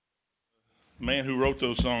man who wrote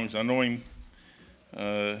those songs. I know him.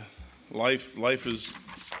 Life has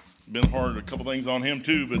been hard. A couple things on him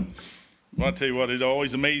too, but well, I tell you what, it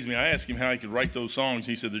always amazed me. I asked him how he could write those songs.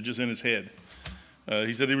 He said they're just in his head.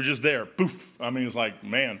 He said they were just there. Poof. I mean, it's like,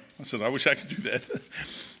 man. I said, I wish I could do that.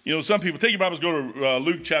 You know, some people, take your Bibles, go to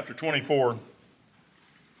Luke chapter 24.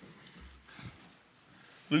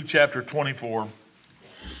 Luke chapter 24.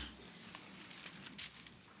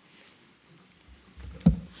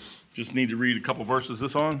 Just need to read a couple verses.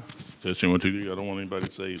 This on? Testing 1, 2, 3. I don't want anybody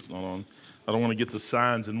to say it's not on. I don't want to get the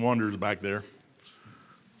signs and wonders back there.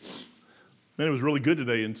 Man, it was really good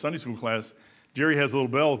today in Sunday school class. Jerry has a little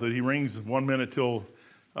bell that he rings 1 minute till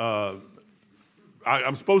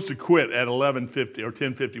I'm supposed to quit at 11:50 or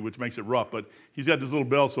 10:50, which makes it rough. But he's got this little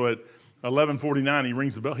bell, so at 11:49 he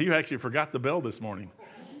rings the bell. He actually forgot the bell this morning.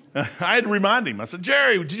 I had to remind him. I said,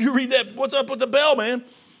 Jerry, did you read that? What's up with the bell, man?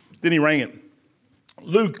 Then he rang it.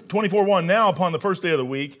 Luke 24:1. Now upon the first day of the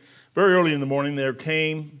week, very early in the morning,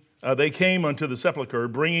 they came unto the sepulchre,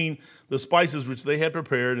 bringing the spices which they had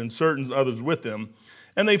prepared, and certain others with them.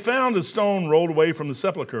 And they found a stone rolled away from the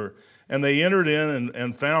sepulchre. And they entered in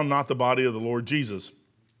and found not the body of the Lord Jesus.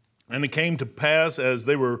 And it came to pass, as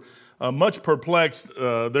they were much perplexed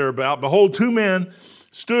thereabout, behold, two men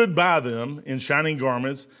stood by them in shining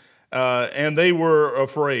garments, and they were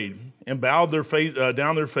afraid, and bowed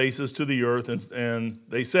down their faces to the earth, and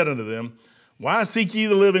they said unto them, Why seek ye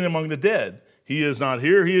the living among the dead? He is not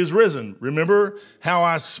here, he is risen. Remember how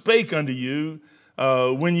I spake unto you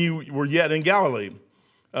when you were yet in Galilee,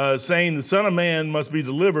 saying, The Son of Man must be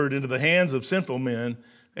delivered into the hands of sinful men,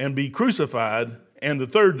 and be crucified, and the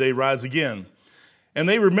third day rise again. And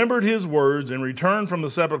they remembered his words, and returned from the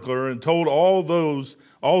sepulchre, and told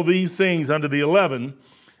all these things unto the 11,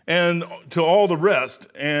 and to all the rest.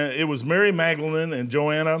 And it was Mary Magdalene, and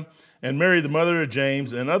Joanna, and Mary the mother of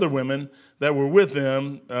James, and other women that were with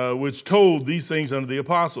them, which told these things unto the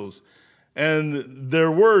apostles. And their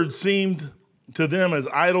words seemed to them as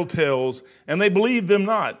idle tales, and they believed them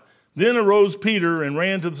not. Then arose Peter, and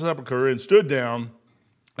ran to the sepulchre, and stood down,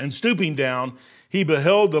 and stooping down, he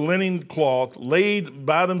beheld the linen cloth laid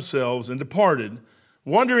by themselves, and departed,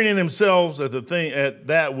 wondering in himself at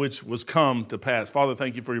that which was come to pass. Father,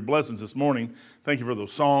 thank you for your blessings this morning. Thank you for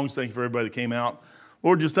those songs. Thank you for everybody that came out.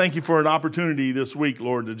 Lord, just thank you for an opportunity this week,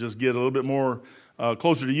 Lord, to just get a little bit more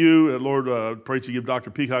closer to you. Lord, pray that you give Dr.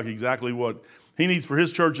 Peacock exactly what he needs for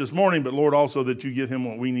his church this morning, but Lord, also that you give him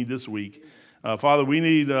what we need this week. Father, we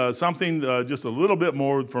need something just a little bit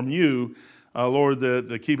more from you, Lord,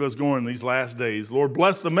 to keep us going in these last days. Lord,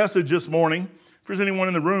 bless the message this morning. If there's anyone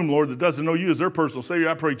in the room, Lord, that doesn't know you as their personal Savior,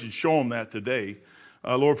 I pray that you show them that today.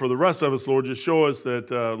 Lord, for the rest of us, Lord, just show us that,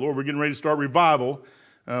 Lord, we're getting ready to start revival.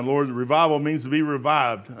 Lord, revival means to be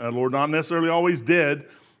revived. Lord, not necessarily always dead,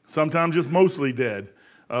 sometimes just mostly dead.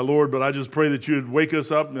 Lord, but I just pray that you'd wake us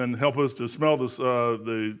up and help us to smell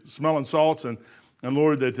the smelling salts, and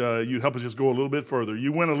Lord, that you'd help us just go a little bit further.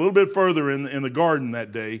 You went a little bit further in the garden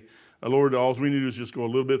that day. Lord, all we need to do is just go a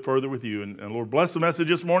little bit further with you. And Lord, bless the message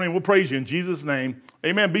this morning. We'll praise you in Jesus' name.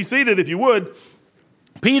 Amen. Be seated if you would.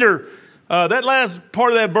 Peter, that last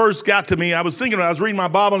part of that verse got to me. I was reading my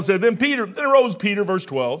Bible and said, Then arose Peter, verse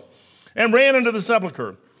 12, and ran into the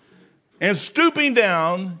sepulchre. And stooping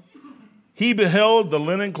down, he beheld the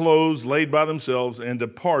linen clothes laid by themselves, and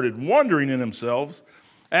departed, wondering in himself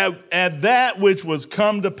at that which was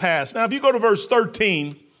come to pass. Now, if you go to verse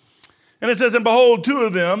 13, and it says, And behold, two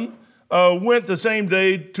of them went the same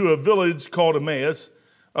day to a village called Emmaus,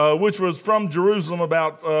 which was from Jerusalem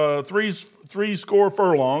about three score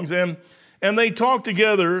furlongs. And they talked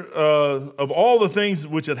together of all the things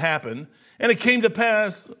which had happened. And it came to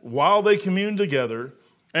pass, while they communed together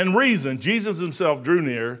and reasoned, Jesus himself drew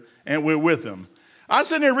near and went with them. I was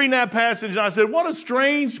sitting there reading that passage, and I said, what a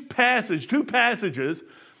strange passage, two passages.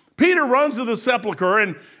 Peter runs to the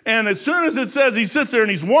sepulchre, and as soon as it says he sits there and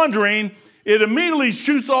he's wondering, it immediately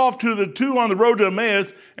shoots off to the two on the road to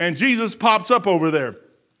Emmaus, and Jesus pops up over there.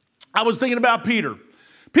 I was thinking about Peter.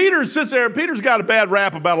 Peter sits there. Peter's got a bad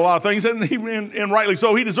rap about a lot of things, and rightly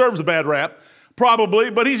so. He deserves a bad rap, probably,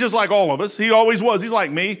 but he's just like all of us. He always was. He's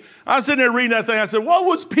like me. I was sitting there reading that thing. I said, what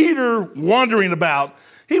was Peter wondering about?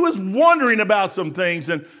 He was wondering about some things.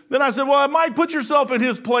 And then I said, well, I might put yourself in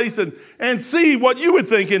his place and see what you would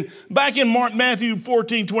think. And back in Matthew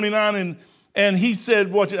 14:29, and he said,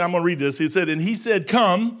 I'm going to read this. He said,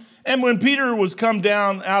 come. And when Peter was come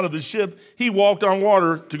down out of the ship, he walked on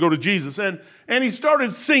water to go to Jesus. And he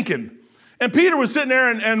started sinking. And Peter was sitting there,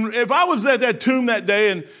 and if I was at that tomb that day,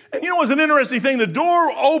 and you know, it was an interesting thing. The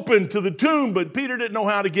door opened to the tomb, but Peter didn't know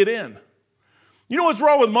how to get in. You know what's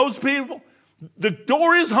wrong with most people? The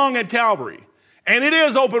door is hung at Calvary. And it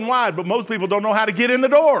is open wide, but most people don't know how to get in the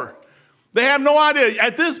door. They have no idea.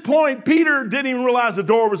 At this point, Peter didn't even realize the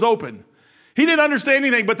door was open. He didn't understand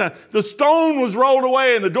anything, but the stone was rolled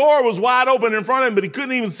away and the door was wide open in front of him, but he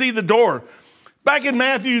couldn't even see the door. Back in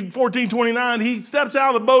Matthew 14:29, he steps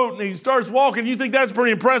out of the boat and he starts walking. You think that's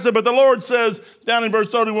pretty impressive, but the Lord says down in verse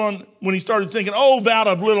 31, when he started sinking, "Oh, thou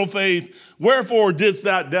of little faith, wherefore didst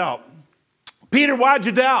thou doubt?" Peter, why'd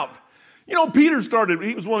you doubt? You know, Peter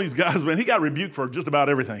he was one of these guys, man, he got rebuked for just about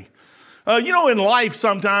everything. You know, in life,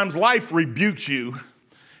 sometimes life rebukes you,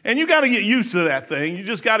 and you got to get used to that thing. You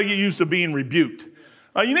just got to get used to being rebuked.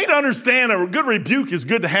 You need to understand a good rebuke is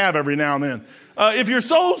good to have every now and then. If you're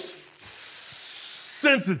so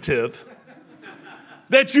sensitive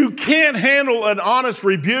that you can't handle an honest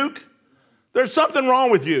rebuke, there's something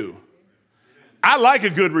wrong with you. I like a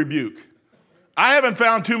good rebuke. I haven't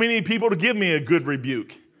found too many people to give me a good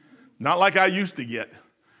rebuke. Not like I used to get.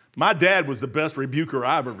 My dad was the best rebuker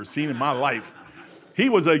I've ever seen in my life. He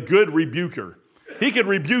was a good rebuker. He could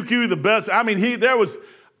rebuke you the best. I mean,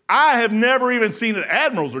 I have never even seen it.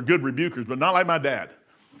 Admirals are good rebukers, but not like my dad.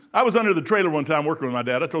 I was under the trailer one time working with my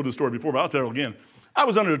dad. I told this story before, but I'll tell it again. I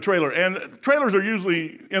was under the trailer, and trailers are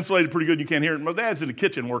usually insulated pretty good. You can't hear it. My dad's in the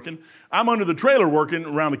kitchen working. I'm under the trailer working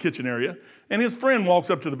around the kitchen area, and his friend walks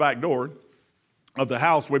up to the back door of the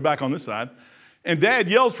house way back on this side, and Dad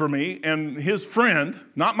yells for me, and his friend,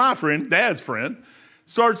 not my friend, Dad's friend,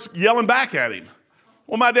 starts yelling back at him.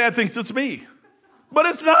 Well, my dad thinks it's me, but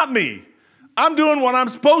it's not me. I'm doing what I'm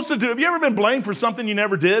supposed to do. Have you ever been blamed for something you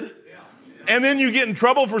never did? And then you get in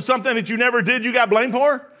trouble for something that you never did, you got blamed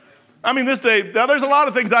for? I mean, this day, now there's a lot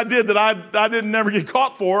of things I did that I didn't never get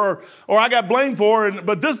caught for or I got blamed for,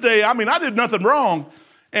 but this day, I mean, I did nothing wrong.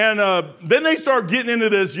 And then they start getting into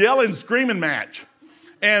this yelling, screaming match.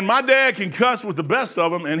 And my dad can cuss with the best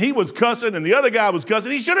of them, and he was cussing, and the other guy was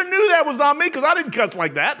cussing. He should have knew that was not me because I didn't cuss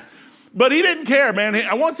like that. But he didn't care, man.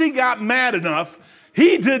 Once he got mad enough,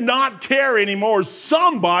 he did not care anymore.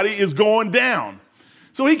 Somebody is going down.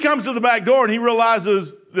 So he comes to the back door, and he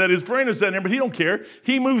realizes that his friend is sitting there, but he don't care.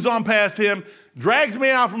 He moves on past him, drags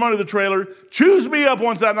me out from under the trailer, chews me up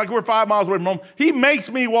one side, like we're 5 miles away from home. He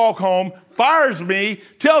makes me walk home, fires me,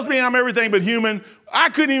 tells me I'm everything but human. I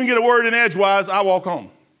couldn't even get a word in edgewise. I walk home.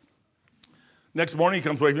 Next morning, he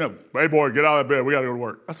comes waking me up. "Hey, boy, get out of bed. We got to go to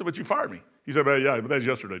work." I said, "But you fired me." He said, "Well, yeah, but that's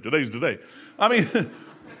yesterday. Today's today." I mean,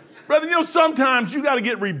 brother, you know, sometimes you got to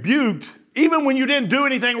get rebuked even when you didn't do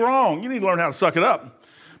anything wrong. You need to learn how to suck it up.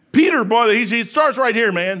 Peter, boy, he starts right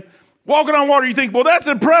here, man. Walking on water, you think, well, that's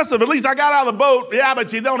impressive. At least I got out of the boat. Yeah,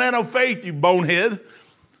 but you don't have no faith, you bonehead.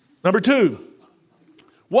 Number 2,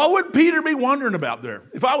 what would Peter be wondering about there?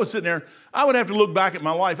 If I was sitting there, I would have to look back at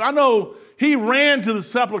my life. I know he ran to the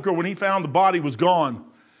sepulcher when he found the body was gone.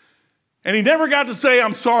 And he never got to say,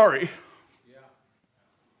 "I'm sorry." Yeah.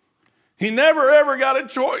 He never, ever got a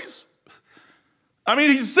choice. I mean,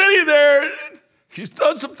 he's sitting there. He's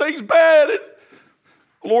done some things bad. And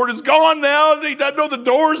the Lord is gone now. And he doesn't know the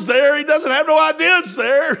door's there. He doesn't have no idea it's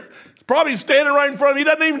there. He's probably standing right in front of him. He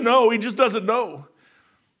doesn't even know. He just doesn't know.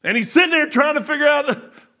 And he's sitting there trying to figure out,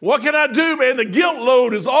 what can I do, man? The guilt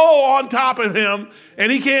load is all on top of him,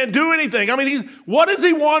 and he can't do anything. I mean, what is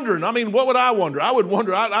he wondering? I mean, what would I wonder? I would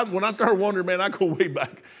wonder, when I start wondering, man, I go way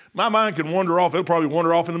back. My mind can wander off. It'll probably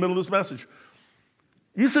wander off in the middle of this message.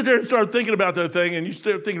 You sit there and start thinking about that thing, and you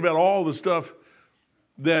start thinking about all the stuff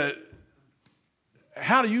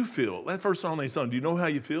how do you feel? That first song they sung, do you know how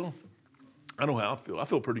you feel? I know how I feel. I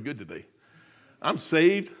feel pretty good today. I'm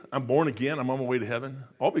saved. I'm born again. I'm on my way to heaven.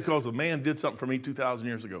 All because a man did something for me 2,000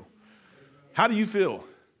 years ago. How do you feel?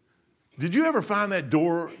 Did you ever find that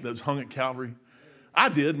door that's hung at Calvary? I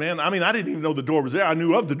did, man. I mean, I didn't even know the door was there. I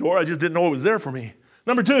knew of the door. I just didn't know it was there for me.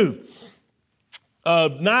 Number 2,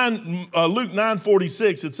 Luke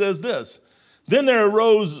 9:46, it says this. Then there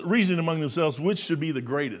arose reasoning among themselves, which should be the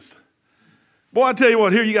greatest. Boy, I tell you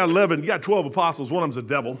what, here you got 11, you got 12 apostles. One of them's a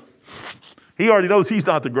devil. He already knows he's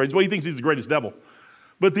not the greatest. Well, he thinks he's the greatest devil.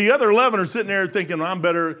 But the other 11 are sitting there thinking, I'm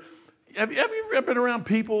better. Have you ever been around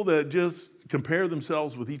people that just compare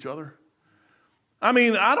themselves with each other? I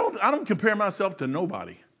mean, I don't compare myself to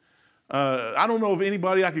nobody. I don't know of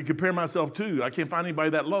anybody I could compare myself to. I can't find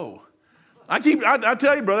anybody that low. I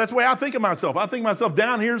tell you, bro, that's the way I think of myself. I think of myself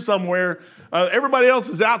down here somewhere. Everybody else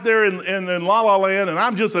is out there in La La Land, and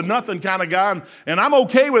I'm just a nothing kind of guy, and I'm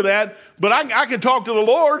okay with that. But I can talk to the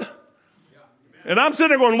Lord. And I'm sitting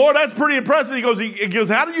there going, Lord, that's pretty impressive. He goes,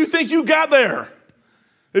 how do you think you got there?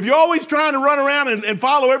 If you're always trying to run around and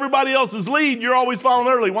follow everybody else's lead, you're always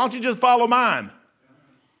following early. Why don't you just follow mine?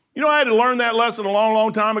 You know, I had to learn that lesson a long,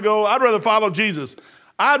 long time ago. I'd rather follow Jesus.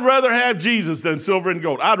 I'd rather have Jesus than silver and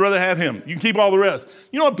gold. I'd rather have him. You can keep all the rest.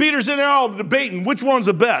 You know what? Peter's in there all debating which one's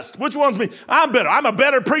the best. Which one's me? I'm better. I'm a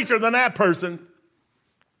better preacher than that person.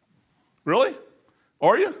 Really?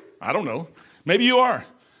 Are you? I don't know. Maybe you are.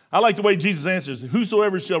 I like the way Jesus answers.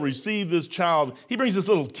 Whosoever shall receive this child. He brings this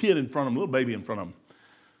little kid in front of him, little baby in front of him.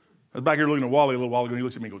 I was back here looking at Wally a little while ago, and he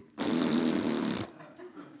looks at me and goes,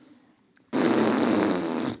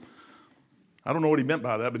 I don't know what he meant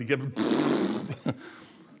by that, but he kept,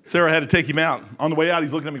 Sarah had to take him out. On the way out,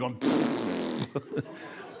 he's looking at me going,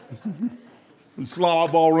 and slaw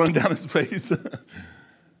ball running down his face.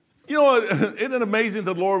 You know, isn't it amazing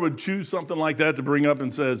that the Lord would choose something like that to bring up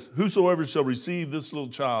and says, whosoever shall receive this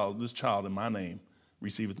child in my name,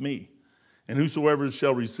 receiveth me. And whosoever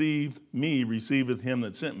shall receive me, receiveth him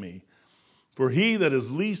that sent me. For he that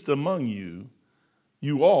is least among you,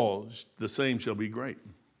 you all the same shall be great.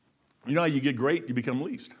 You know how you get great? You become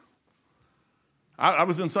least. I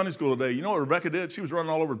was in Sunday school today. You know what Rebecca did? She was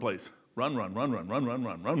running all over the place. Run.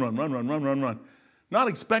 Not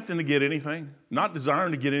expecting to get anything, not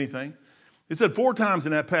desiring to get anything. It said 4 times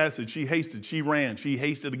in that passage, she hasted, she ran, she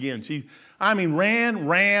hasted again.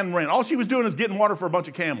 Ran. All she was doing is getting water for a bunch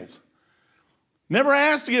of camels. Never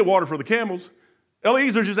asked to get water for the camels.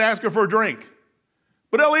 Eliezer just asked her for a drink.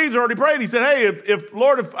 But Eliezer already prayed. He said, hey,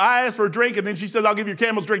 if I ask for a drink, and then she says, I'll give your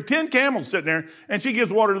camels a drink. 10 camels sitting there, and she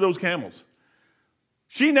gives water to those camels.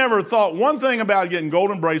 She never thought one thing about getting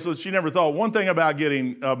golden bracelets. She never thought one thing about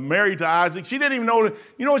getting married to Isaac. She didn't even know,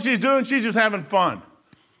 you know what she's doing? She's just having fun.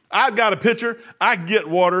 I've got a pitcher. I can get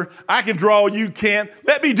water. I can draw. You can't.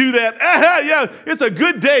 Let me do that. Yeah, it's a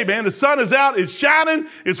good day, man. The sun is out. It's shining.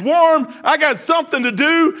 It's warm. I got something to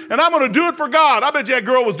do, and I'm going to do it for God. I bet you that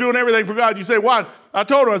girl was doing everything for God. You say, why? I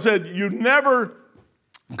told her, I said,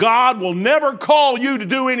 God will never call you to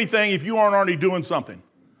do anything if you aren't already doing something.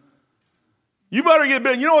 You better get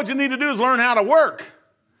busy. You know what you need to do is learn how to work.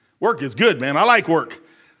 Work is good, man. I like work.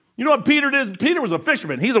 You know what Peter did? Peter was a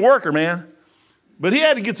fisherman. He's a worker, man. But he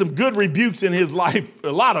had to get some good rebukes in his life,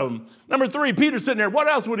 a lot of them. Number 3, Peter's sitting there. What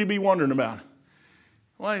else would he be wondering about?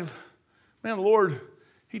 Well, man, the Lord,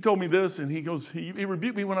 he told me this, and he goes, he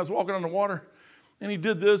rebuked me when I was walking on the water, and he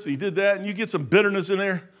did this, he did that, and you get some bitterness in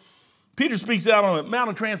there. Peter speaks out on the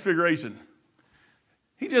Mount of Transfiguration.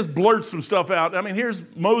 He just blurts some stuff out. I mean, here's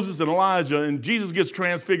Moses and Elijah, and Jesus gets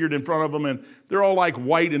transfigured in front of them, and they're all like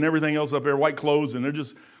white and everything else up there, white clothes, and they're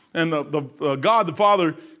just... And the God the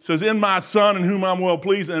Father says, in my Son in whom I'm well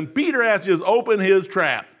pleased. And Peter has to just open his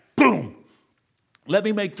trap. Boom. Let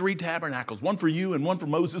me make 3 tabernacles, one for you and one for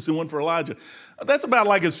Moses and one for Elijah. That's about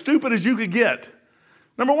like as stupid as you could get.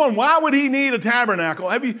 Number 1, why would he need a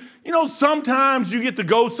tabernacle? You know, sometimes you get to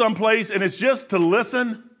go someplace and it's just to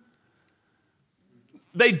listen.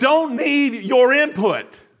 They don't need your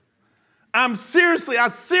input. I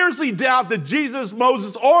seriously doubt that Jesus,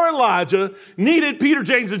 Moses, or Elijah needed Peter,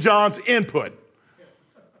 James, and John's input.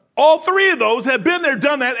 All 3 of those have been there,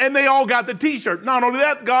 done that, and they all got the t-shirt. Not only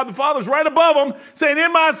that, God the Father's right above them saying,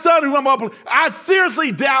 in my Son whom I'm well. I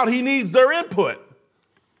seriously doubt he needs their input.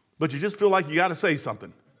 But you just feel like you got to say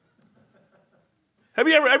something. Have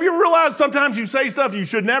you ever realized sometimes you say stuff you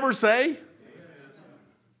should never say?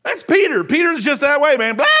 That's Peter. Peter's just that way,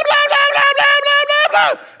 man. Blah, blah, blah, blah, blah,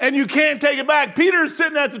 blah, blah. And you can't take it back. Peter's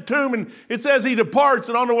sitting at the tomb, and it says he departs,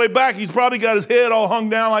 and on the way back, he's probably got his head all hung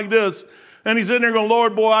down like this. And he's in there going,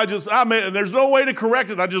 Lord, boy, there's no way to correct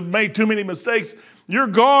it. I just made too many mistakes. You're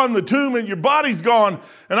gone, the tomb, and your body's gone.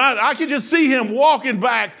 And I could just see him walking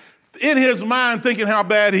back in his mind thinking how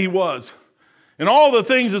bad he was and all the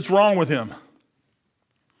things that's wrong with him.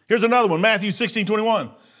 Here's another one, Matthew 16:21.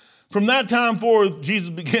 From that time forth, Jesus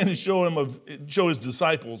began to show his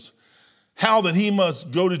disciples how that he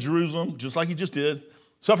must go to Jerusalem, just like he just did,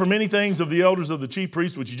 suffer many things of the elders of the chief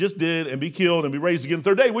priests, which he just did, and be killed and be raised again the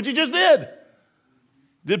 3rd day, which he just did.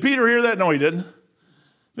 Did Peter hear that? No, he didn't.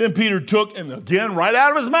 Then Peter took, and again, right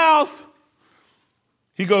out of his mouth,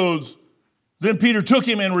 he goes, then Peter took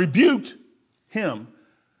him and rebuked him.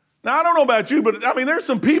 Now, I don't know about you, but there's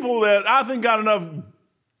some people that I think got enough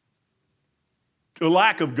a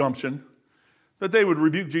lack of gumption that they would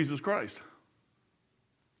rebuke Jesus Christ.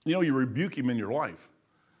 You know, you rebuke him in your life.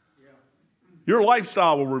 Yeah. Your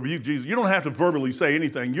lifestyle will rebuke Jesus. You don't have to verbally say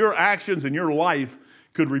anything. Your actions and your life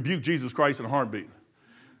could rebuke Jesus Christ in a heartbeat.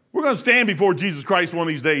 We're going to stand before Jesus Christ one of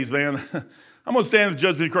these days, man. I'm going to stand at the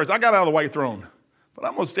judgment of Christ. I got out of the white throne, but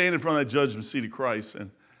I'm going to stand in front of that judgment seat of Christ,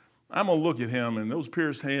 and I'm going to look at him and those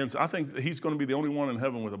pierced hands. I think that he's going to be the only one in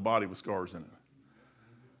heaven with a body with scars in it.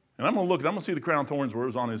 And I'm going to look, and I'm going to see the crown of thorns where it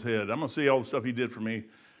was on his head. I'm going to see all the stuff he did for me.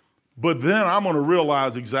 But then I'm going to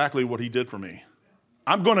realize exactly what he did for me.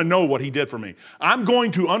 I'm going to know what he did for me. I'm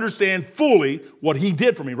going to understand fully what he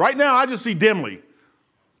did for me. Right now, I just see dimly.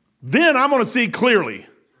 Then I'm going to see clearly.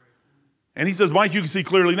 And he says, Mike, you can see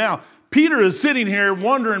clearly now. Peter is sitting here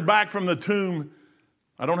wandering back from the tomb.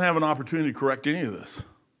 I don't have an opportunity to correct any of this.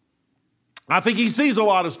 I think he sees a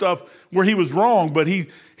lot of stuff where he was wrong, but he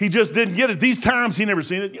just didn't get it. These times he never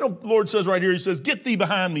seen it. You know, the Lord says right here, he says, get thee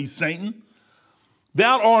behind me, Satan.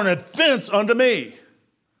 Thou art an offense unto me.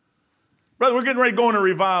 Brother, we're getting ready to go into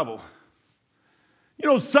revival. You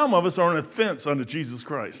know, some of us are an offense unto Jesus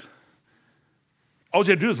Christ. All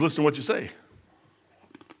you have to do is listen to what you say.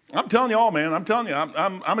 I'm telling you all, man. I'm telling you,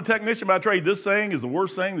 I'm a technician by trade. This saying is the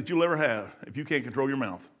worst thing that you'll ever have if you can't control your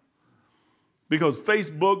mouth. Because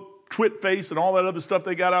Facebook, TwitFace, and all that other stuff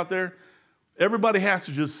they got out there, everybody has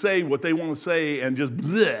to just say what they want to say and just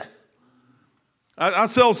bleh. I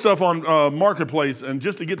sell stuff on Marketplace, and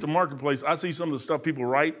just to get to Marketplace, I see some of the stuff people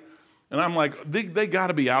write, and I'm like, they got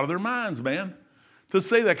to be out of their minds, man, to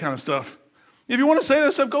say that kind of stuff. If you want to say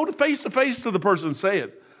that stuff, go to face to the person and say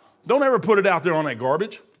it. Don't ever put it out there on that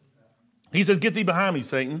garbage. He says, get thee behind me,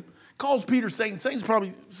 Satan. Calls Peter Satan.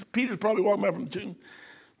 Peter's probably walking back from the tomb.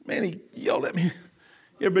 Man, he yelled at me.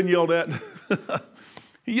 You ever been yelled at?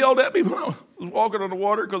 He yelled at me when I was walking on the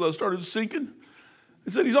water because I started sinking. He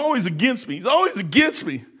said, he's always against me. He's always against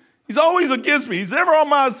me. He's always against me. He's never on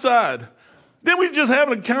my side. Then we just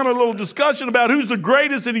having a kind of little discussion about who's the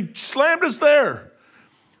greatest, and he slammed us there.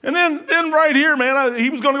 And then right here, man, he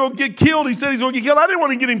was going to go get killed. He said he's going to get killed. I didn't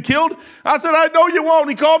want to get him killed. I said, I know you won't.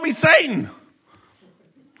 He called me Satan.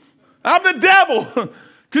 I'm the devil.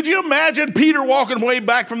 Could you imagine Peter walking way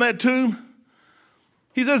back from that tomb?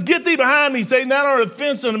 He says, get thee behind me, Satan. Thou art an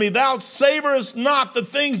offense unto me. Thou savorest not the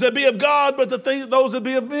things that be of God, but those that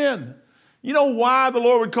be of men. You know why the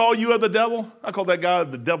Lord would call you the devil? I called that guy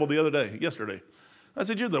the devil yesterday. I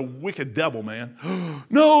said, you're the wicked devil, man.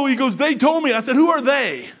 No, he goes, they told me. I said, who are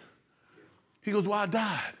they? He goes, well, I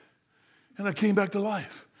died, and I came back to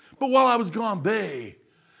life. But while I was gone,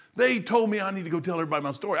 they told me I need to go tell everybody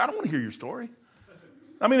my story. I don't want to hear your story.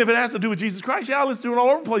 I mean, if it has to do with Jesus Christ, yeah, let's do it all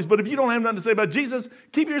over the place. But if you don't have nothing to say about Jesus,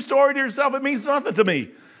 keep your story to yourself. It means nothing to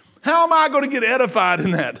me. How am I going to get edified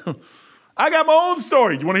in that? I got my own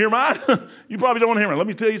story. You want to hear mine? You probably don't want to hear mine. Let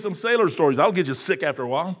me tell you some sailor stories. I'll get you sick after a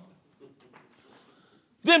while.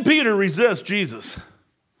 Then Peter resists Jesus.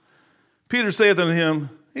 Peter saith unto him,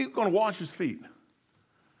 he's going to wash his feet.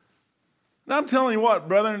 Now I'm telling you what,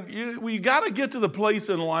 brethren, you got to get to the place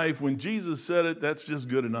in life when Jesus said it, that's just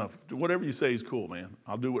good enough. Whatever you say is cool, man.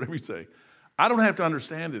 I'll do whatever you say. I don't have to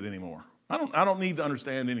understand it anymore. I don't need to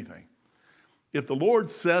understand anything. If the Lord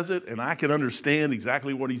says it and I can understand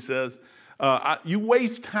exactly what he says, you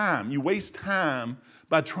waste time. You waste time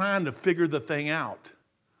by trying to figure the thing out.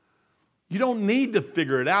 You don't need to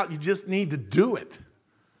figure it out. You just need to do it.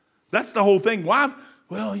 That's the whole thing. Why?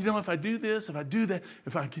 Well, you know, if I do this, if I do that,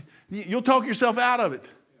 you'll talk yourself out of it.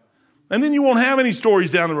 And then you won't have any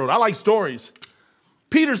stories down the road. I like stories.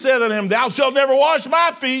 Peter said unto him, thou shalt never wash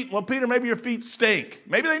my feet. Well, Peter, maybe your feet stink.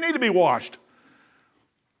 Maybe they need to be washed.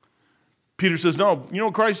 Peter says, no. You know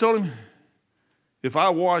what Christ told him? If I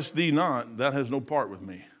wash thee not, that has no part with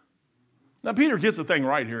me. Now, Peter gets the thing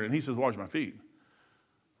right here, and he says, wash my feet.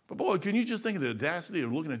 But boy, can you just think of the audacity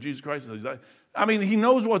of looking at Jesus Christ and say, I mean, he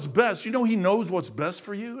knows what's best. You know he knows what's best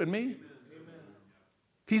for you and me? Amen.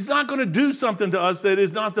 He's not going to do something to us that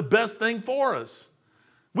is not the best thing for us.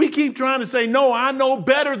 We keep trying to say, no, I know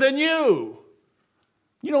better than you.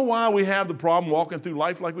 You know why we have the problem walking through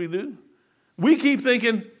life like we do? We keep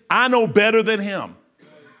thinking, I know better than him.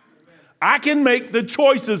 I can make the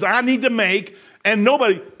choices I need to make, and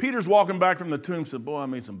nobody. Peter's walking back from the tomb and said, boy, I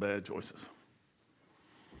made some bad choices.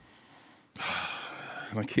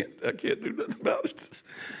 And I can't do nothing about it.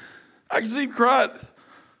 I can see him crying.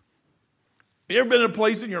 You ever been in a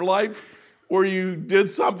place in your life where you did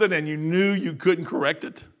something and you knew you couldn't correct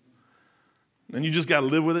it? And you just got to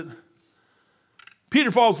live with it?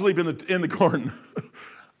 Peter falls asleep in the garden.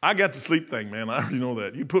 I got the sleep thing, man. I already know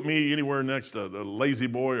that. You put me anywhere next to a lazy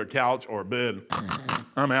boy or couch or a bed,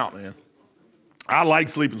 I'm out, man. I like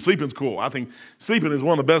sleeping. Sleeping's cool. I think sleeping is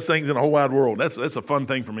one of the best things in the whole wide world. That's a fun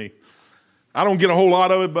thing for me. I don't get a whole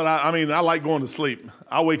lot of it, but I like going to sleep.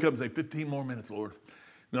 I wake up and say, 15 more minutes, Lord. And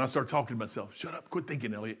then I start talking to myself. Shut up. Quit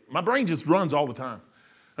thinking, Elliot. My brain just runs all the time.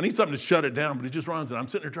 I need something to shut it down, but it just runs. And I'm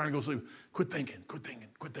sitting there trying to go to sleep. Quit thinking. Quit thinking.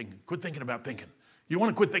 Quit thinking. Quit thinking about thinking. You want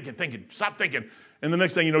to quit thinking. Stop thinking. And the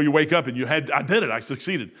next thing you know, you wake up and I did it. I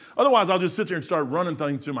succeeded. Otherwise, I'll just sit there and start running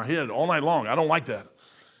things through my head all night long. I don't like that.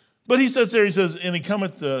 But he sits there, he says, and he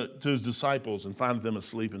cometh to his disciples and findeth them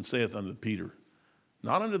asleep and saith unto Peter.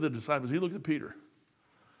 Not unto the disciples. He looked at Peter.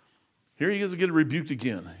 Here he is to get rebuked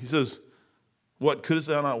again. He says, what, couldst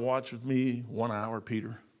thou not watch with me 1 hour,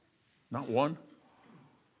 Peter? Not one.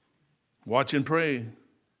 Watch and pray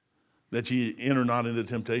that ye enter not into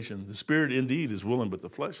temptation. The spirit indeed is willing, but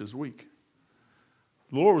the flesh is weak.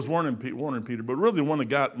 The Lord was warning Peter, but really the one that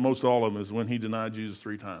got most of all of them is when he denied Jesus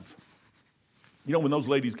 3 times. You know, when those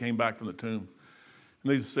ladies came back from the tomb,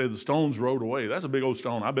 and they said the stones rolled away. That's a big old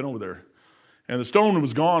stone. I've been over there. And the stone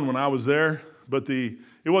was gone when I was there, but it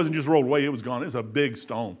wasn't just rolled away, it was gone. It's a big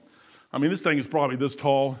stone. I mean, this thing is probably this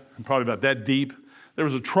tall and probably about that deep. There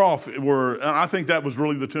was a trough where, and I think that was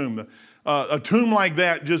really the tomb. A tomb like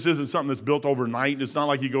that just isn't something that's built overnight. It's not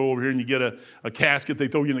like you go over here and you get a casket, they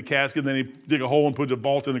throw you in a casket, and then they dig a hole and put a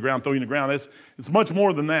vault in the ground, throw you in the ground. It's much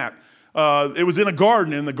more than that. It was in a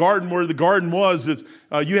garden, and the garden where the garden was,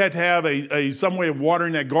 you had to have some way of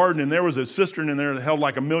watering that garden, and there was a cistern in there that held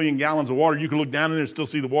like 1 million gallons of water. You could look down in there and still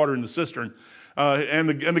see the water in the cistern. And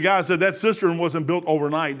the guy said that cistern wasn't built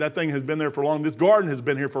overnight. That thing has been there for long. This garden has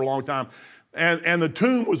been here for a long time. And the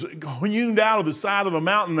tomb was hewn out of the side of a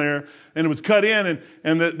mountain there, and it was cut in,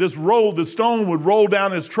 and the stone would roll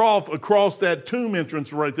down this trough across that tomb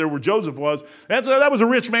entrance right there where Joseph was. That was a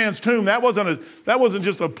rich man's tomb. That wasn't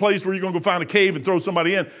just a place where you're going to go find a cave and throw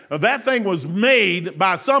somebody in. That thing was made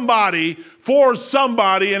by somebody for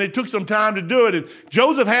somebody, and it took some time to do it. And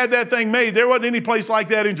Joseph had that thing made. There wasn't any place like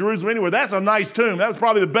that in Jerusalem anywhere. That's a nice tomb. That was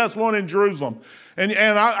probably the best one in Jerusalem. And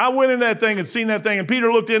I went in that thing and seen that thing, and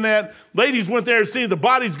Peter looked in that. Ladies went there and seen the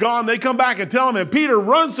body's gone. They come back and tell him, and Peter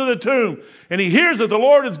runs to the tomb, and he hears that the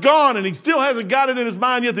Lord is gone, and he still hasn't got it in his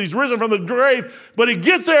mind yet that he's risen from the grave. But he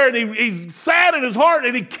gets there, and he's sad in his heart,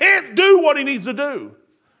 and he can't do what he needs to do.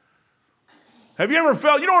 Have you ever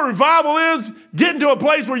felt, you know what revival is? Getting to a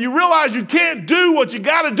place where you realize you can't do what you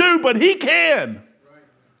got to do, but he can.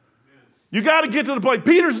 You got to get to the place.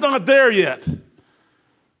 Peter's not there yet.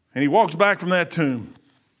 And he walks back from that tomb.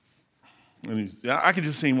 And I could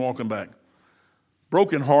just see him walking back.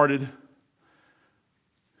 Brokenhearted.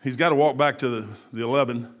 He's got to walk back to the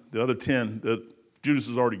 11, the other 10. Judas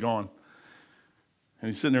is already gone.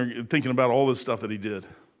 And he's sitting there thinking about all this stuff that he did.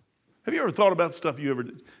 Have you ever thought about the stuff you ever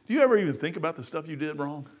did? Do you ever even think about the stuff you did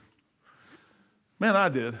wrong? Man, I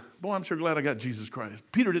did. Boy, I'm sure glad I got Jesus Christ.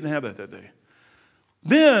 Peter didn't have that day.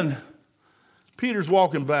 Then Peter's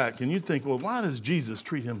walking back, and you'd think, well, why does Jesus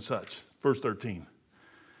treat him such? Verse 13.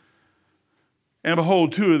 And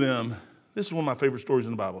behold, 2 of them, this is one of my favorite stories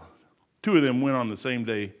in the Bible. 2 of them went on the same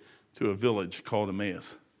day to a village called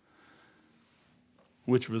Emmaus,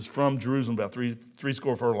 which was from Jerusalem about 80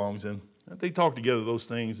 furlongs. And they talked together those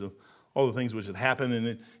things, all the things which had happened.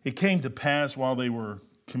 And it came to pass while they were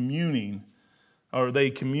communing, or they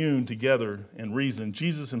communed together and reasoned,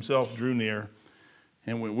 Jesus himself drew near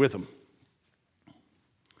and went with them.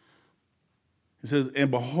 He says, and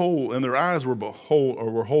behold, and their eyes were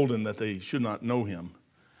holden that they should not know him.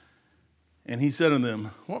 And he said unto them,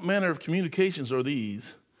 what manner of communications are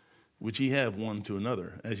these which ye have one to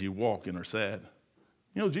another as ye walk and are sad?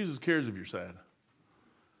 You know, Jesus cares if you're sad.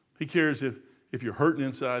 He cares if you're hurting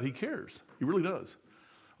inside. He cares. He really does.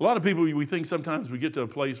 A lot of people, we think sometimes we get to a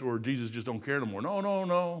place where Jesus just don't care no more.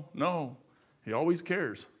 No. He always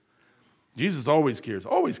cares. Jesus always cares,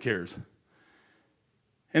 always cares.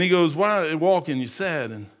 And he goes, why walking you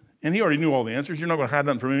sad? And he already knew all the answers. You're not going to hide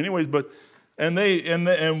nothing from him anyways. But and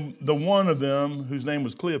the one of them, whose name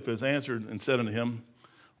was Cleophas, answered and said unto him,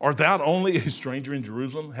 art thou only a stranger in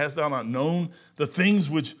Jerusalem? Hast thou not known the things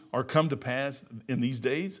which are come to pass in these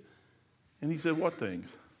days? And he said, what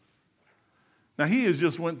things? Now he has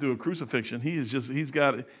just went through a crucifixion. He's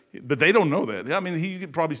got it, but they don't know that. I mean, he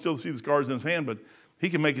could probably still see the scars in his hand, but he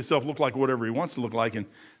can make himself look like whatever he wants to look like, and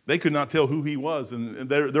they could not tell who he was. And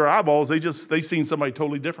their eyeballs, they seen somebody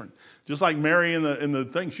totally different. Just like Mary in the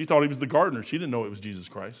thing, she thought he was the gardener. She didn't know it was Jesus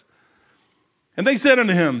Christ. And they said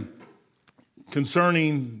unto him,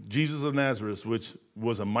 concerning Jesus of Nazareth, which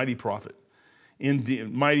was a mighty prophet,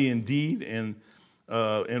 mighty in deed and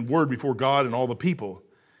word before God and all the people,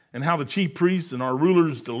 and how the chief priests and our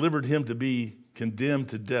rulers delivered him to be condemned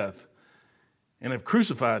to death, and have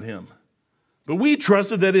crucified him. But we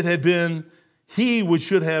trusted that it had been he which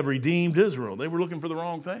should have redeemed Israel. They were looking for the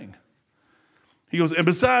wrong thing. He goes, and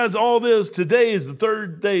besides all this, today is the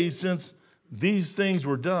 3rd day since these things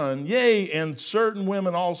were done. Yea, and certain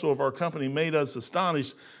women also of our company made us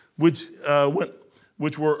astonished, which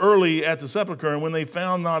were early at the sepulchre. And when they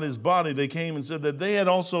found not his body, they came and said that they had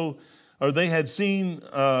also seen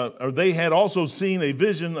a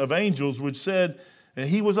vision of angels which said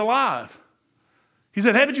he was alive. He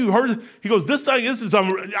said, haven't you heard? He goes,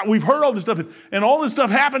 we've heard all this stuff, and all this stuff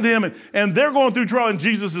happened to him, and they're going through trial, and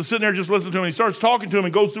Jesus is sitting there just listening to him. He starts talking to him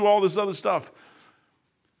and goes through all this other stuff.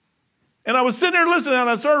 And I was sitting there listening, and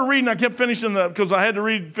I started reading. I kept finishing because I had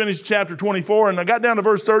to finish chapter 24, and I got down to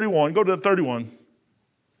verse 31. Go to 31.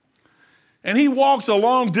 And he walks a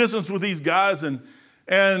long distance with these guys, and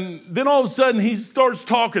then all of a sudden he starts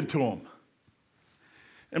talking to them.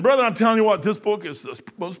 And brother, I'm telling you what, this book is the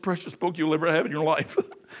most precious book you'll ever have in your life.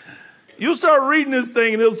 You'll start reading this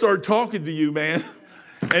thing and it'll start talking to you, man.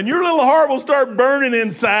 And your little heart will start burning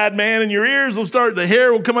inside, man, and your ears will start, the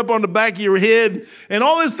hair will come up on the back of your head, and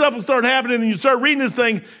all this stuff will start happening, and you start reading this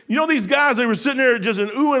thing. You know, these guys, they were sitting there just in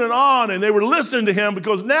oohing and ahhing, and they were listening to him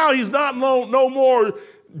because now he's not no more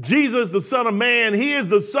Jesus, the Son of Man. He is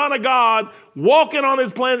the Son of God walking on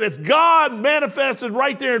this planet. It's God manifested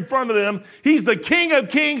right there in front of them. He's the King of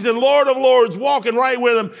Kings and Lord of Lords walking right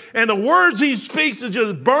with them. And the words he speaks is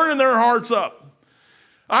just burning their hearts up.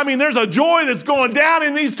 I mean, there's a joy that's going down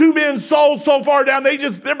in these two men's souls so far down,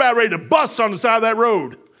 they're about ready to bust on the side of that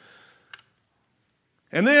road.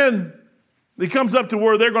 And then he comes up to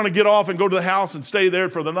where they're going to get off and go to the house and stay there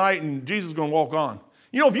for the night, and Jesus is going to walk on.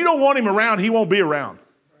 You know, if you don't want him around, he won't be around.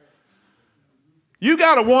 You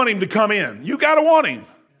got to want him to come in. You got to want him.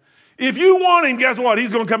 If you want him, guess what?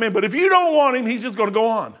 He's going to come in. But if you don't want him, he's just going to go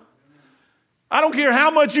on. I don't care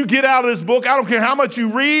how much you get out of this book. I don't care how much you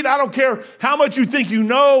read. I don't care how much you think you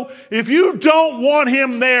know. If you don't want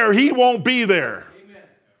him there, he won't be there. Amen.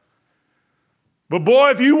 But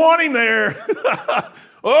boy, if you want him there,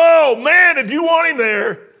 oh man, if you want him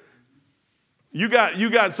there, you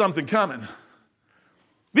got something coming.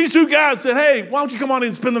 These two guys said, hey, why don't you come on in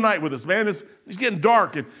and spend the night with us, man? It's getting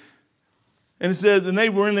dark. And it says, and they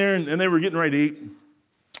were in there and they were getting ready to eat.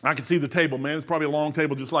 I could see the table, man. It's probably a long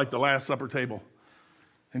table just like the Last Supper table.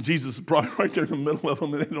 And Jesus is probably right there in the middle of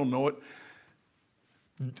them and they don't know it.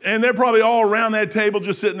 And they're probably all around that table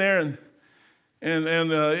just sitting there. And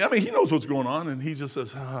I mean, he knows what's going on. And he just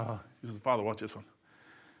says, he says, Father, watch this one.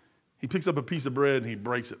 He picks up a piece of bread and he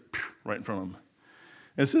breaks it right in front of them.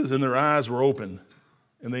 And it says, and their eyes were open.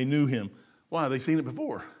 And they knew him. Why? They seen it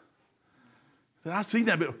before. I've seen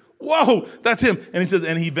that before. Whoa, that's him. And he says,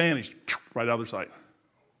 and he vanished right out of their sight.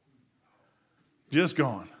 Just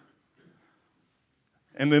gone.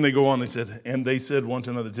 And then they go on, and they said one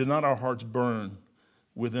to another, did not our hearts burn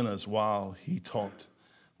within us while he talked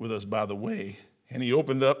with us by the way? And he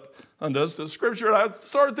opened up unto us the scripture. And I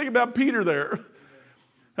started thinking about Peter there.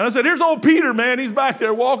 And I said, here's old Peter, man. He's back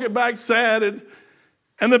there walking back sad.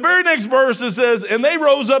 And the very next verse it says, and they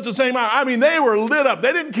rose up the same hour. I mean, they were lit up.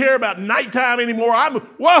 They didn't care about nighttime anymore.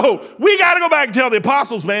 Whoa, we got to go back and tell the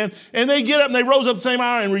apostles, man. And they get up and they rose up the same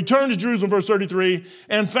hour and returned to Jerusalem, verse 33,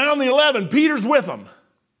 and found the 11. Peter's with them.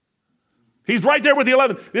 He's right there with the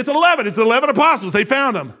 11. It's 11. It's 11 apostles. They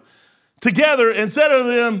found them together and said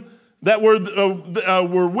unto them that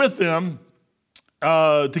were with them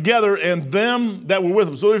together and them that were with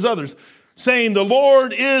them. So there's others. Saying, the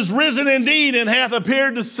Lord is risen indeed and hath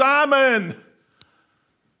appeared to Simon.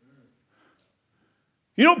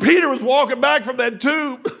 You know, Peter was walking back from that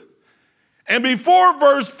tomb. And before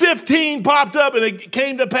verse 15 popped up, and it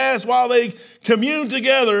came to pass while they communed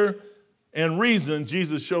together and reasoned,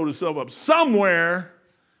 Jesus showed himself up somewhere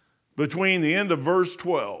between the end of verse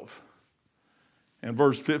 12 and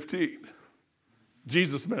verse 15.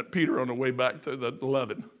 Jesus met Peter on the way back to the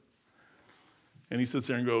 11. And he sits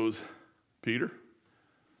there and goes, Peter's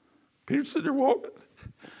sitting there walking.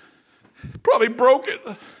 Probably broken.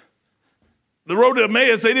 The road to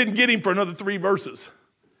Emmaus, they didn't get him for another 3 verses.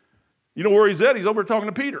 You know where he's at? He's over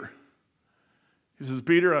talking to Peter. He says,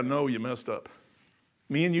 Peter, I know you messed up.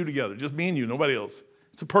 Me and you together, just me and you, nobody else.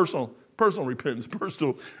 It's a personal repentance,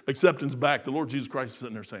 personal acceptance back. The Lord Jesus Christ is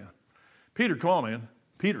sitting there saying, Peter, come on, man.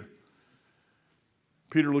 Peter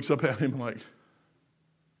looks up at him like,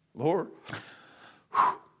 Lord,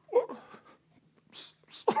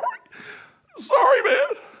 sorry,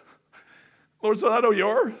 man. Lord said, I know you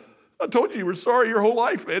are. I told you were sorry your whole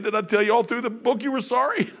life, man. Did I tell you all through the book you were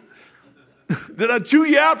sorry? Did I chew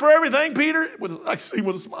you out for everything, Peter? I see him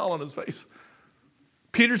with a smile on his face.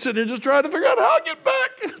 Peter's sitting there just trying to figure out how to get back.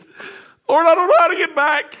 Lord, I don't know how to get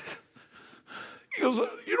back. He goes,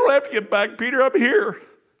 you don't have to get back, Peter. I'm here,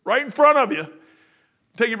 right in front of you.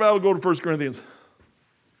 Take your Bible, go to 1 Corinthians.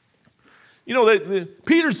 You know,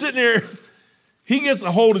 Peter's sitting there. He gets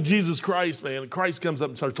a hold of Jesus Christ, man. And Christ comes up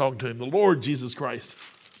and starts talking to him. The Lord Jesus Christ.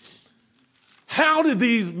 How did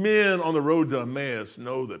these men on the road to Emmaus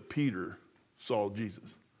know that Peter saw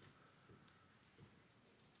Jesus?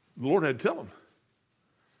 The Lord had to tell them.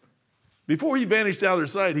 Before he vanished out of their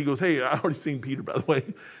sight, he goes, hey, I already seen Peter, by the way.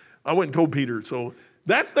 I went and told Peter. So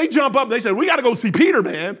they jump up and they said, we got to go see Peter,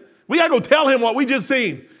 man. We got to go tell him what we just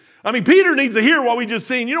seen. I mean, Peter needs to hear what we just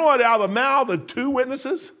seen. You know what? Out of the mouth of two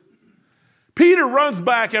witnesses, Peter runs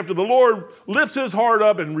back after the Lord lifts his heart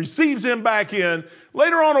up and receives him back in.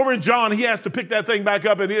 Later on over in John, he has to pick that thing back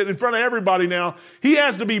up, and in front of everybody now, he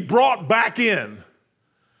has to be brought back in.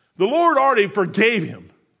 The Lord already forgave him.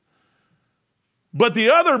 But the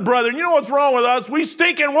other brethren, you know what's wrong with us? We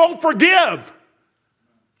stink and won't forgive.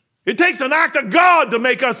 It takes an act of God to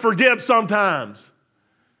make us forgive sometimes.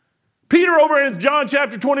 Peter over in John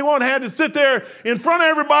chapter 21 had to sit there in front of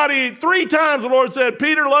everybody 3 times. The Lord said,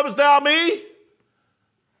 Peter, lovest thou me?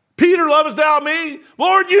 Peter, lovest thou me?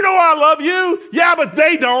 Lord, you know I love you. Yeah, but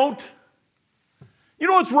they don't. You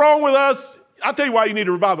know what's wrong with us? I'll tell you why you need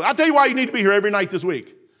a revival. I'll tell you why you need to be here every night this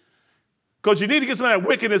week. Because you need to get some of that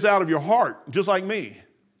wickedness out of your heart, just like me.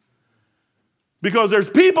 Because there's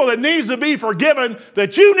people that needs to be forgiven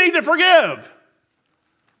that you need to forgive.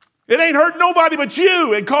 It ain't hurting nobody but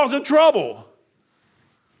you and causing trouble.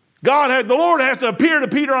 The Lord has to appear to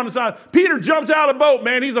Peter on the side. Peter jumps out of the boat,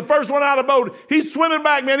 man. He's the first one out of the boat. He's swimming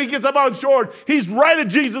back, man. He gets up on shore. He's right at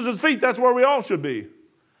Jesus' feet. That's where we all should be.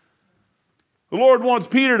 The Lord wants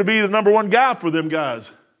Peter to be the number one guy for them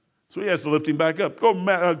guys. So he has to lift him back up. Go to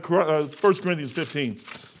 1 Corinthians 15.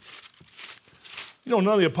 You know,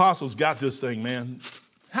 none of the apostles got this thing, man.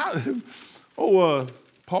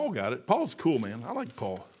 Paul got it. Paul's cool, man. I like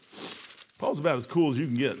Paul. Paul's about as cool as you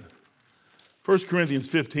can get. 1 Corinthians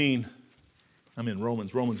 15. I'm in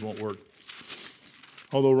Romans. Romans won't work.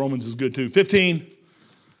 Although Romans is good too. 15.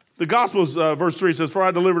 The Gospels, verse 3 says, for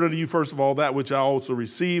I delivered unto you first of all that which I also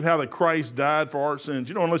received, how that Christ died for our sins.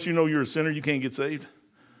 You know, unless you know you're a sinner, you can't get saved.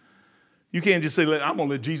 You can't just say, I'm going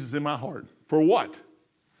to let Jesus in my heart. For what?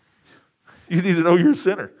 You need to know you're a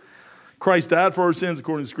sinner. Christ died for our sins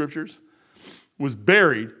according to the Scriptures, was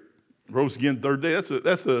buried, rose again the third day. That's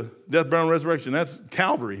a death, burial, and resurrection. That's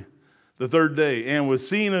Calvary, the third day, and was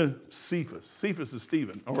seen of Cephas. Cephas is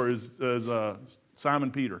Stephen, or is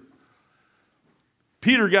Simon Peter.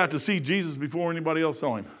 Peter got to see Jesus before anybody else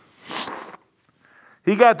saw him.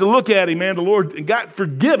 He got to look at him, man, the Lord, and got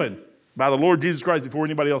forgiven by the Lord Jesus Christ before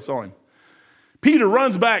anybody else saw him. Peter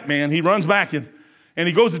runs back, man. He runs back and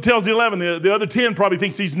he goes and tells the 11. The other 10 probably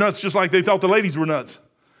thinks he's nuts just like they thought the ladies were nuts.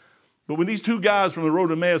 But when these 2 guys from the road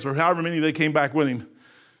to Emmaus, or however many they came back with him,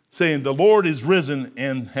 saying, the Lord is risen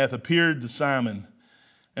and hath appeared to Simon.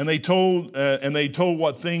 And they told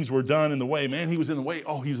what things were done in the way. Man, he was in the way.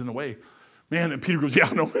 Oh, he was in the way. Man, and Peter goes, yeah,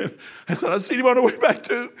 no, man. I said, I seen him on the way back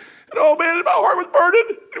too. And oh, man, my heart was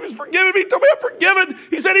burdened. He was forgiving me. He told me I'm forgiven.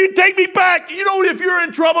 He said he'd take me back. You know, if you're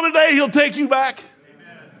in trouble today, he'll take you back.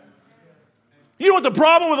 Amen. You know what the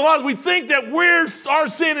problem with a lot is? We think that our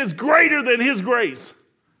sin is greater than his grace.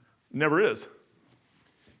 It never is.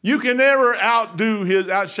 You can never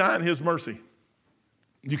outshine his mercy.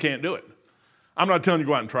 You can't do it. I'm not telling you to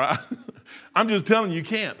go out and try. I'm just telling you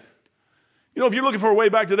can't. You know, if you're looking for a way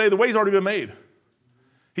back today, the way's already been made.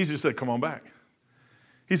 He just said, come on back.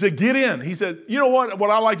 He said, get in. He said, you know what? What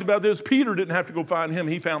I liked about this, Peter didn't have to go find him.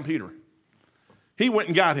 He found Peter. He went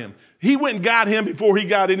and got him. He went and got him before he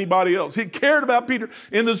got anybody else. He cared about Peter.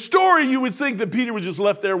 In the story, you would think that Peter was just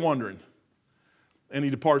left there wondering. And he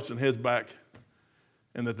departs and heads back.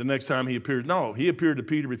 And that the next time he appeared, no, he appeared to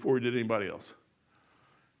Peter before he did anybody else.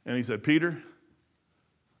 And he said, Peter,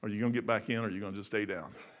 are you going to get back in or are you going to just stay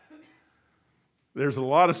down? There's a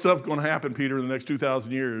lot of stuff going to happen, Peter, in the next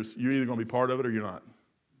 2,000 years. You're either going to be part of it or you're not.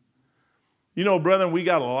 You know, brethren, we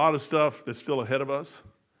got a lot of stuff that's still ahead of us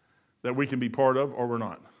that we can be part of or we're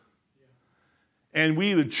not. And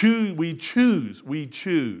we either choose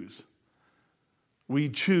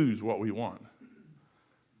what we want.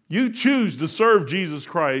 You choose to serve Jesus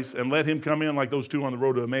Christ and let him come in like those 2 on the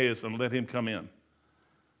road to Emmaus and let him come in.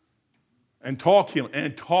 And talk him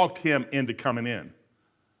into coming in.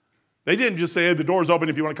 They didn't just say, hey, the door's open.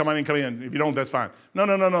 If you want to come in, come in. If you don't, that's fine.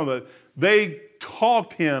 No. They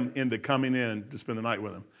talked him into coming in to spend the night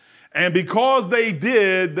with him. And because they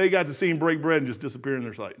did, they got to see him break bread and just disappear in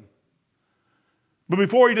their sight. But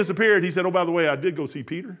before he disappeared, he said, oh, by the way, I did go see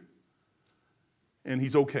Peter. And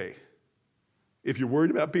he's okay. If you're worried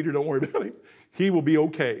about Peter, don't worry about him. He will be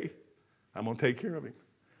okay. I'm going to take care of him.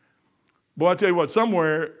 Boy, I tell you what,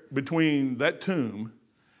 somewhere between that tomb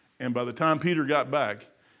and by the time Peter got back,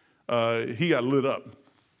 he got lit up.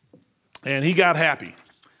 And he got happy.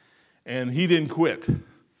 And he didn't quit.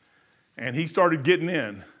 And he started getting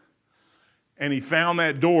in. And he found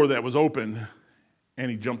that door that was open. And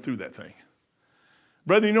he jumped through that thing.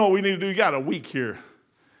 Brother, you know what we need to do? You got a week here.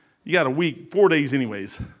 You got a week, 4 days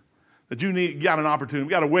anyways. that you got an opportunity. We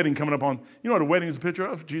got a wedding coming up on, you know what a wedding is a picture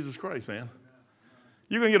of? Jesus Christ, man.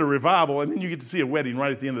 You're going to get a revival, and then you get to see a wedding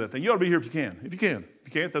right at the end of that thing. You ought to be here if you can. If you can.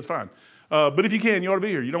 If you can't, that's fine. But if you can, you ought to be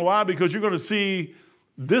here. You know why? Because you're going to see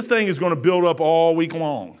this thing is going to build up all week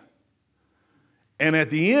long. And at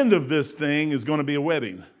the end of this thing is going to be a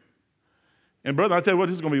wedding. And brother, I tell you what,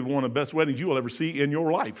 this is going to be one of the best weddings you will ever see in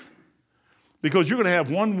your life. Because you're going to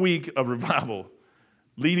have 1 week of revival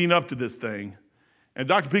leading up to this thing. And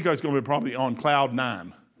Dr. Peacock's going to be probably on cloud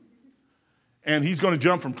 9. And he's going to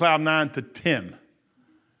jump from cloud 9 to 10.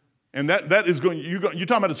 And that is going, you're talking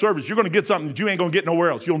about a service, you're going to get something that you ain't going to get nowhere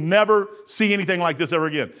else. You'll never see anything like this ever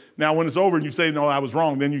again. Now, when it's over and you say, no, I was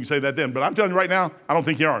wrong, then you can say that then. But I'm telling you right now, I don't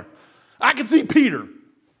think you are. I can see Peter.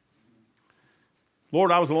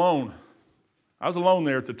 Lord, I was alone. I was alone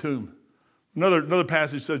there at the tomb. Another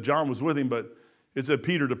passage says John was with him, but it said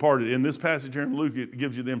Peter departed. In this passage here in Luke, it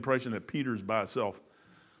gives you the impression that Peter's by himself.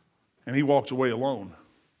 And he walks away alone.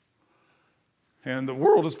 And the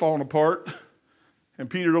world is falling apart. And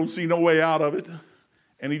Peter don't see no way out of it.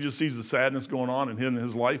 And he just sees the sadness going on in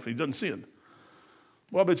his life. He doesn't see it.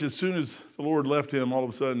 Well, I bet you as soon as the Lord left him, all of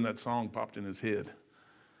a sudden that song popped in his head.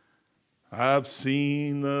 I've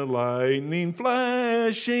seen the lightning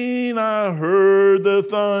flashing, I heard the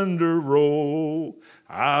thunder roll.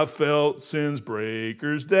 I felt sin's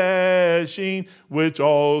breakers dashing, which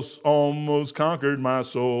almost conquered my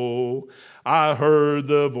soul. I heard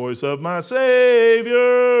the voice of my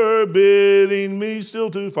Savior bidding me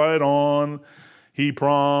still to fight on. He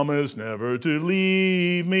promised never to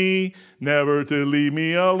leave me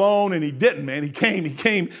alone. And he didn't, man. He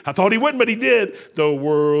came. I thought he wouldn't, but he did. The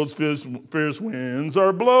world's fierce winds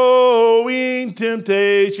are blowing,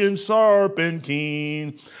 temptation sharp and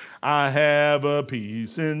keen. I have a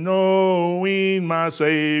peace in knowing my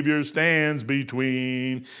Savior stands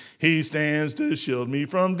between. He stands to shield me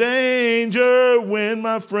from danger when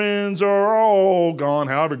my friends are all gone.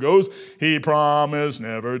 However it goes, he promised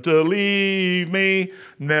never to leave me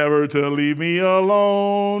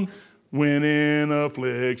alone. When in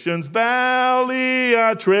affliction's valley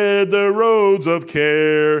I tread the roads of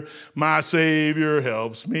care, my Savior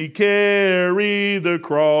helps me carry the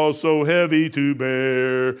cross so heavy to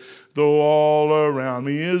bear. Though all around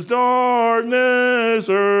me is darkness,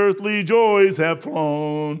 earthly joys have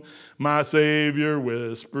flown, my Savior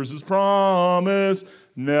whispers his promise,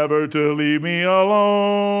 never to leave me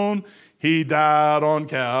alone. He died on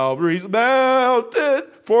Calvary's mountain.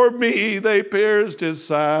 For me, they pierced his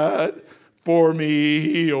side. For me,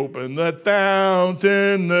 he opened that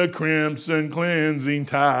fountain, the crimson cleansing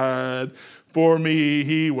tide. For me,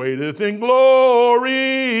 he waiteth in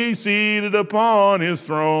glory, seated upon his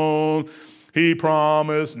throne. He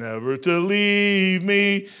promised never to leave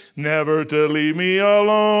me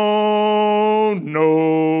alone.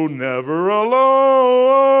 No, never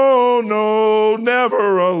alone. No,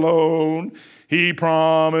 never alone. He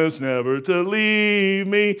promised never to leave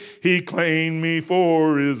me. He claimed me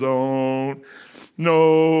for his own.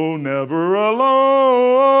 No, never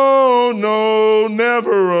alone. No,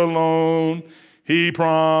 never alone. He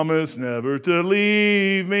promised never to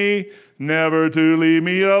leave me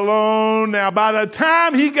alone. Now, by the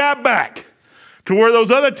time he got back to where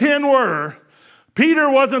those other 10 were, Peter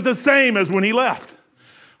wasn't the same as when he left.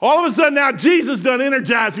 All of a sudden now Jesus done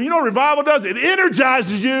energized him. You know what revival does? It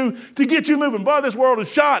energizes you to get you moving. Boy, this world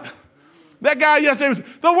is shot. That guy yesterday was,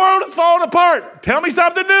 the world is falling apart. Tell me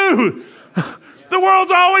something new. The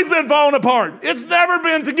world's always been falling apart. It's never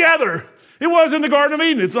been together. It was in the Garden of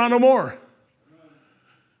Eden. It's not no more.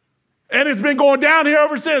 And it's been going down here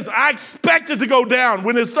ever since. I expect it to go down.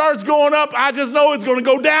 When it starts going up, I just know it's going to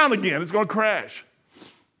go down again. It's going to crash.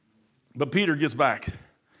 But Peter gets back.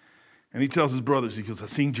 And he tells his brothers, he goes, I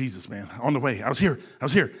seen Jesus, man, on the way. I was here.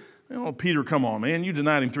 Oh, Peter, come on, man. You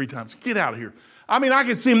denied him 3 times. Get out of here. I mean, I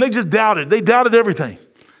could see them. They just doubted. They doubted everything.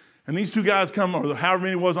 And these 2 guys come, or however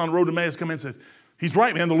many it was on the road to Emmaus, come in and said, he's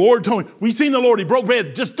right, man. The Lord told me. We seen the Lord. He broke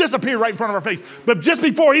bread, just disappeared right in front of our face. But just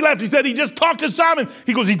before he left, he said he just talked to Simon.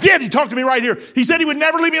 He goes, he did. He talked to me right here. He said he would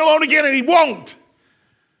never leave me alone again, and he won't.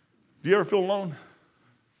 Do you ever feel alone?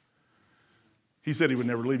 He said he would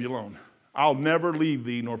never leave you alone. I'll never leave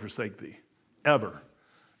thee nor forsake thee. Ever.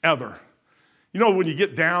 Ever. You know, when you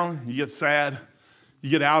get down, you get sad, you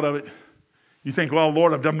get out of it, you think, well,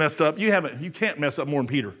 Lord, I've done messed up. You can't mess up more than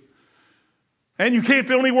Peter. And you can't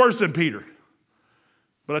feel any worse than Peter.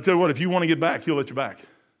 But I tell you what, if you want to get back, he'll let you back.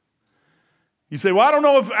 You say, well, I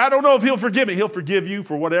don't know if he'll forgive me. He'll forgive you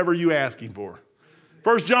for whatever you ask him for.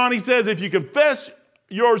 1 John, he says, if you confess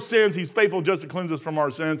your sins, he's faithful and just to cleanse us from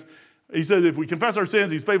our sins. He says, if we confess our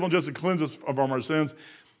sins, he's faithful and just to cleanse us from our sins.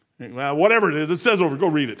 Well, whatever it is, it says over, go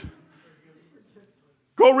read it.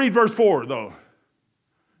 Go read verse 4, though.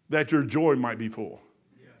 That your joy might be full.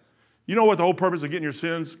 Yes. You know what the whole purpose of getting your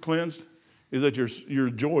sins cleansed is? That your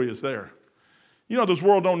joy is there. You know, this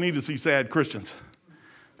world don't need to see sad Christians.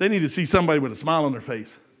 They need to see somebody with a smile on their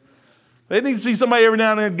face. They need to see somebody every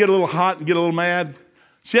now and then get a little hot and get a little mad.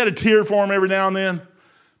 Shed a tear for them every now and then.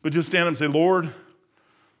 But just stand up and say, Lord,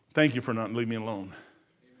 thank you for not leaving me alone.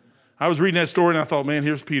 I was reading that story and I thought, man,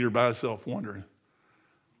 here's Peter by himself wondering.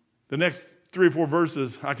 The next 3 or 4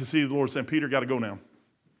 verses, I can see the Lord saying, Peter, got to go now.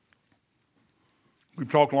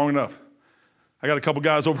 We've talked long enough. I got a couple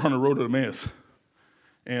guys over on the road to Emmaus,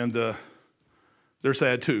 and they're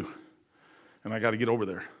sad too. And I got to get over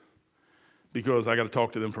there because I got to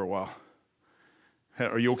talk to them for a while.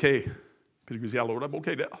 Are you okay? Peter goes, yeah, Lord, I'm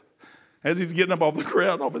okay now. As he's getting up off the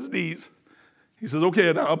ground, off his knees, he says,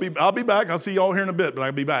 okay, now I'll be back. I'll see y'all here in a bit, but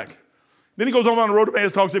I'll be back. Then he goes over on the road to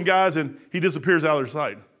Emmaus, talks to them guys, and he disappears out of their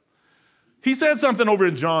sight. He said something over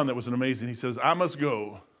in John that was amazing. He says, I must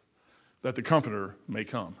go that the Comforter may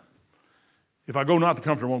come. If I go not, the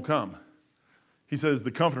Comforter won't come. He says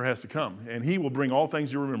the Comforter has to come, and he will bring all things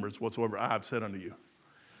to your remembrance whatsoever I have said unto you.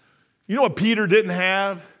 You know what Peter didn't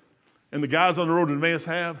have and the guys on the road to Emmaus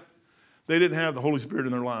have? They didn't have the Holy Spirit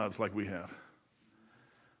in their lives like we have.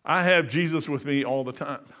 I have Jesus with me all the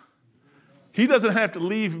time. He doesn't have to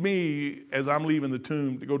leave me as I'm leaving the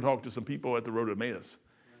tomb to go talk to some people at the road to Emmaus.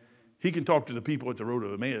 He can talk to the people at the road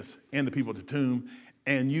to Emmaus and the people at the tomb,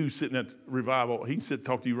 and you sitting at revival, he can sit and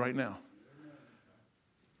talk to you right now.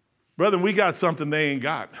 Brethren, we got something they ain't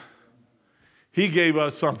got. He gave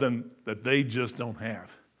us something that they just don't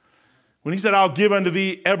have. When he said, I'll give unto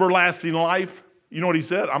thee everlasting life, you know what he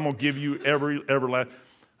said? I'm going to give you everlasting.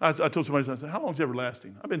 I told somebody, I said, how long is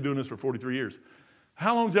everlasting? I've been doing this for 43 years.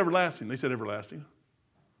 How long is everlasting? They said everlasting.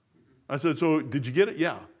 I said, so did you get it?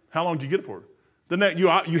 Yeah. How long did you get it for? Then you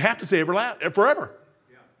have to say forever.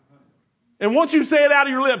 And once you say it out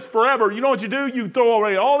of your lips, forever, you know what you do? You throw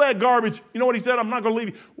away all that garbage. You know what he said? I'm not going to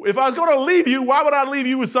leave you. If I was going to leave you, why would I leave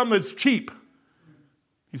you with something that's cheap?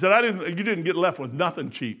 He said, you didn't get left with nothing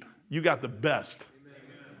cheap. You got the best.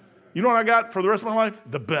 You know what I got for the rest of my life?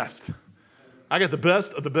 The best. I got the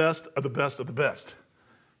best of the best of the best of the best.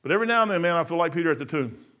 But every now and then, man, I feel like Peter at the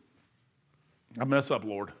tomb. I mess up,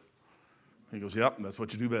 Lord. He goes, yep, that's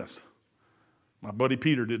what you do best. My buddy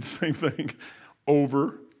Peter did the same thing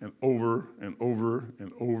over and over and over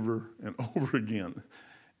and over and over again.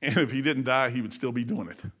 And if he didn't die, he would still be doing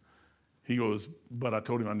it. He goes, but I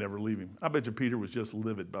told him I'd never leave him. I bet you Peter was just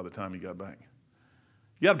livid by the time he got back.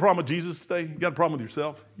 You got a problem with Jesus today? You got a problem with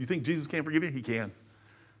yourself? You think Jesus can't forgive you? He can,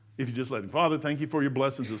 if you just let him. Father, thank you for your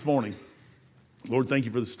blessings this morning. Lord, thank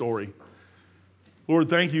you for the story. Lord,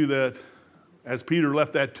 thank you that as Peter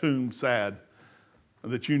left that tomb sad,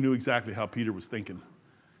 that you knew exactly how Peter was thinking.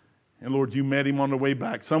 And Lord, you met him on the way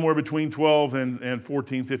back. Somewhere between 12 and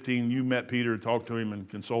 14, 15, you met Peter and talked to him and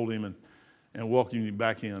consoled him and welcomed him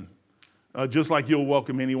back in. Just like you'll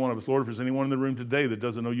welcome any one of us. Lord, if there's anyone in the room today that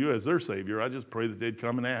doesn't know you as their Savior, I just pray that they'd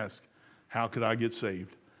come and ask, how could I get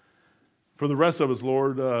saved? For the rest of us,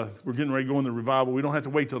 Lord, we're getting ready to go into revival. We don't have to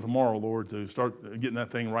wait till tomorrow, Lord, to start getting that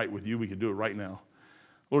thing right with you. We can do it right now.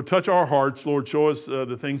 Lord, touch our hearts. Lord, show us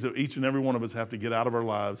the things that each and every one of us have to get out of our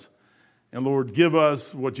lives. And Lord, give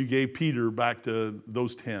us what you gave Peter back to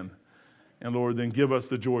those 10. And Lord, then give us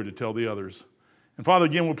the joy to tell the others. And Father,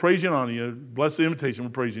 again, we'll praise you and honor you. Bless the invitation.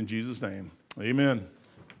 We'll praise you in Jesus' name. Amen.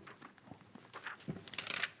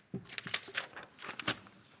 We'll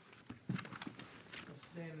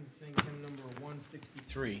stand and sing hymn number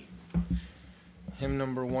 163. Hymn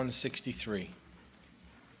number 163.